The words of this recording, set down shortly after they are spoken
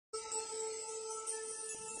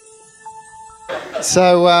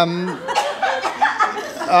So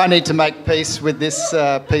I need to make peace with this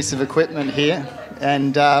piece of equipment here.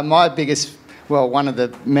 And my biggest, well, one of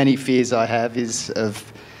the many fears I have is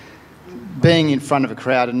of being in front of a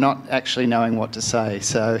crowd and not actually knowing what to say.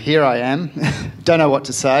 So here I am. Don't know what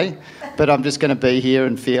to say, but I'm just going to be here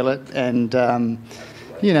and feel it and,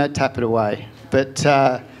 tap it away. But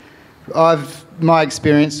my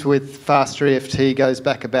experience with FasterEFT goes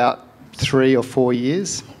back about 3 or 4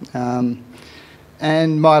 years.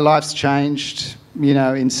 And my life's changed,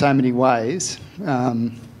 in so many ways.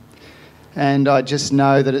 And I just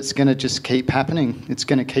know that it's going to just keep happening. It's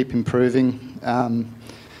going to keep improving.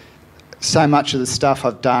 So much of the stuff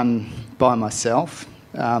I've done by myself,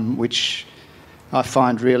 which I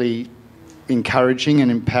find really encouraging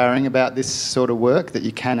and empowering about this sort of work, that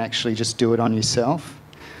you can actually just do it on yourself.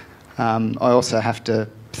 I also have to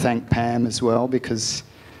thank Pam as well, because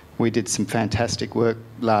we did some fantastic work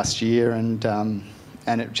last year, and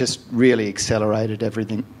it just really accelerated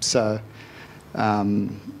everything. So,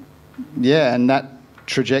 and that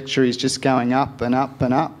trajectory is just going up and up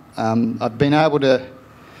and up. I've been able to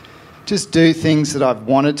just do things that I've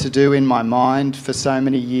wanted to do in my mind for so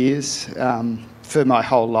many years, for my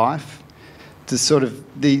whole life. The sort of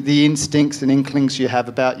the instincts and inklings you have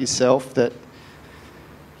about yourself that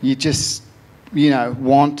you just,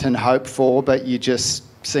 want and hope for, but you just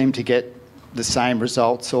seem to get the same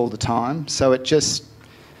results all the time. So it just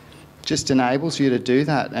enables you to do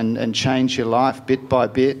that and change your life bit by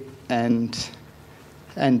bit and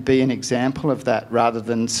be an example of that, rather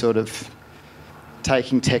than sort of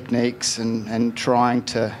taking techniques and trying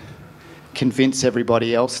to convince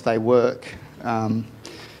everybody else they work.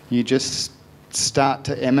 You just start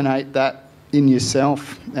to emanate that in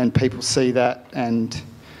yourself, and people see that, and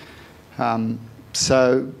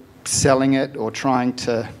so selling it or trying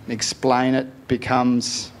to explain it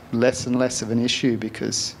becomes less and less of an issue,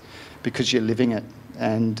 because you're living it.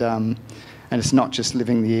 And it's not just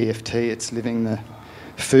living the EFT, it's living the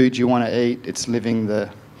food you want to eat, it's living the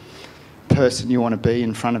person you want to be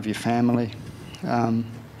in front of your family. And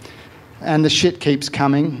the shit keeps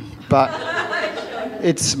coming, but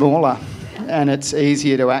it's smaller and it's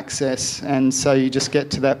easier to access, and so you just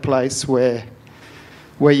get to that place where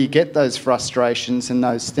you get those frustrations and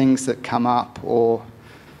those things that come up, or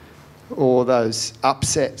those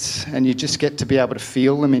upsets, and you just get to be able to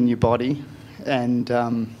feel them in your body, and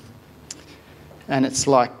it's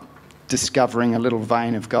like discovering a little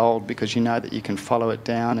vein of gold, because you know that you can follow it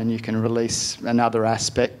down and you can release another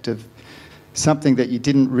aspect of something that you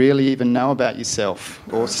didn't really even know about yourself,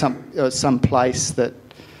 or some place that,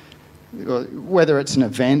 whether it's an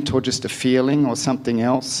event or just a feeling or something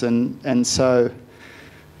else, and so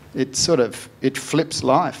it flips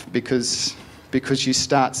life, because you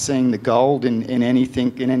start seeing the gold in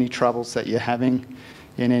anything, in any troubles that you're having,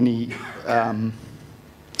 in any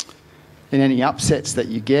upsets that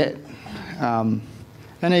you get, and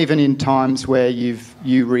even in times where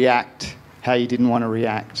you react how you didn't want to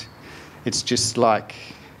react. It's just like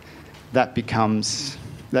that becomes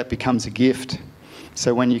a gift.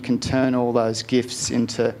 So when you can turn all those gifts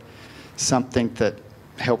into something that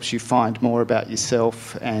helps you find more about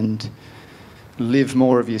yourself and live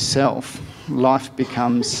more of yourself, life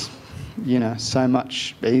becomes, so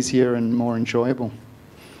much easier and more enjoyable.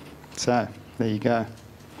 So there you go.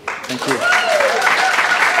 Thank you.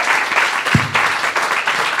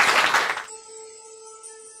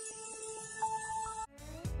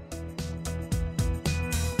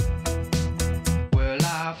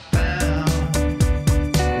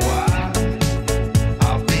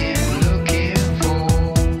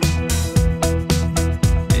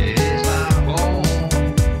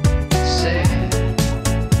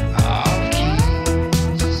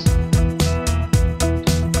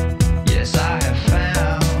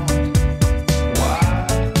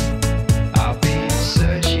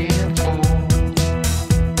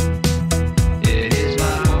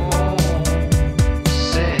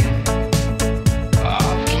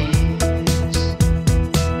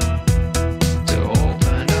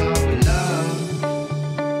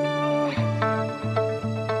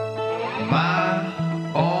 My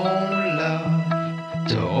own love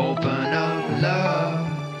to